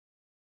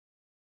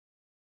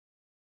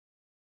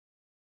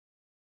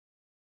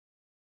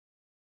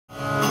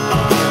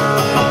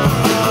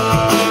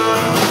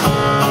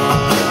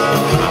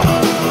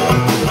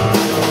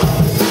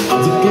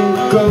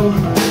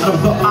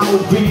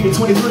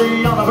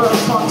23 on a very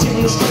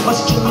spontaneous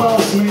combustion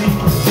loves me.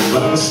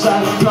 But the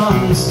static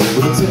comes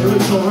with the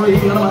territory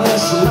on my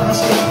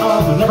landscape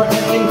of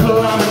never-ending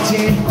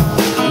calamity.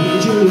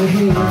 Need you to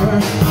hear,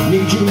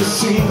 need you to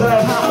see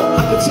that how I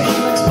could take the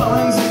next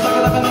poems and like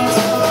an evidence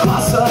of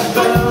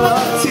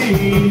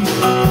possibility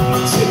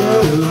to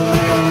me.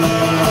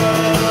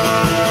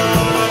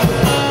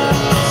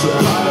 So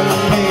pardon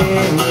me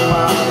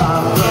while I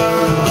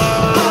burn.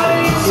 How do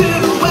you do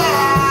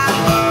that?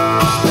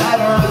 It's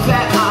better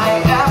than I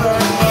ever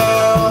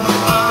knew.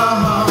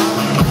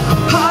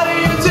 How do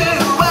you do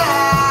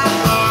that?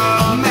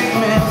 Make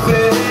me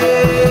feel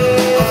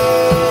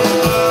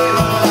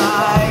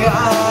like I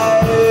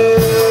do.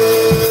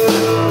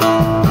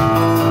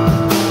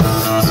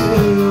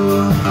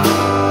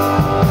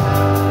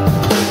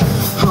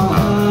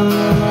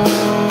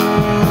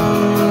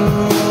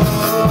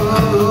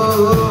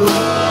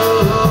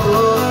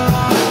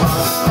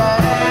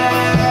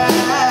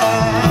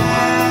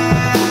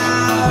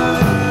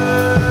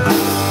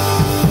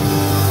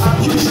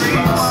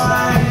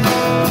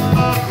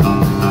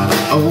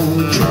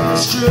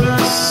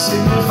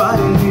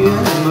 Signifying the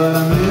end, but I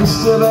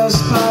missed the best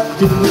part.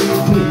 Can we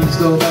please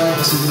go back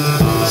to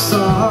the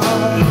start?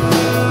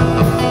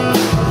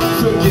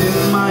 Forget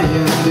my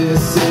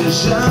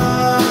indecision.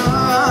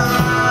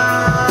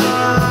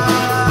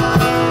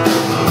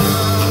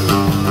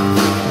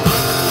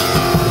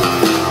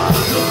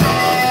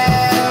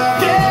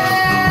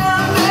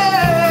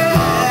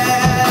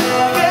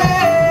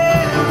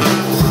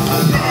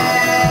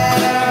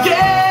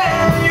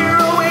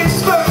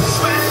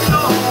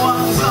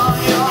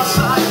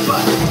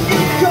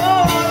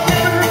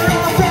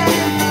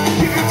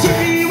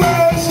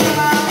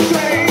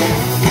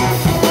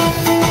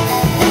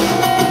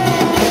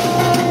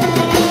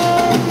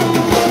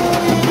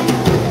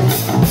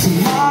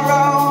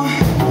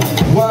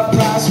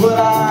 Would I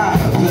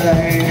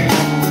play?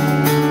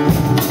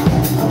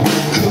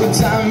 Could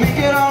I make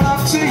it all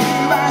up to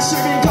you by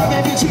serving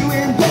coffee to you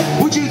in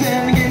bed? Would you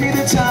then give me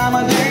the time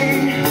of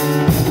day?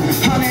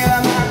 Honey,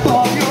 I might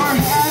bob your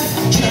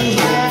head,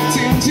 translate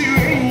into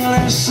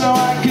English so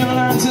I can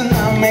learn to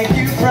not make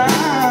you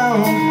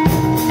frown.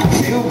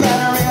 Feel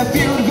better if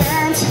you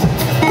vent,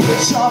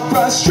 put your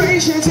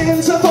frustrations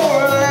into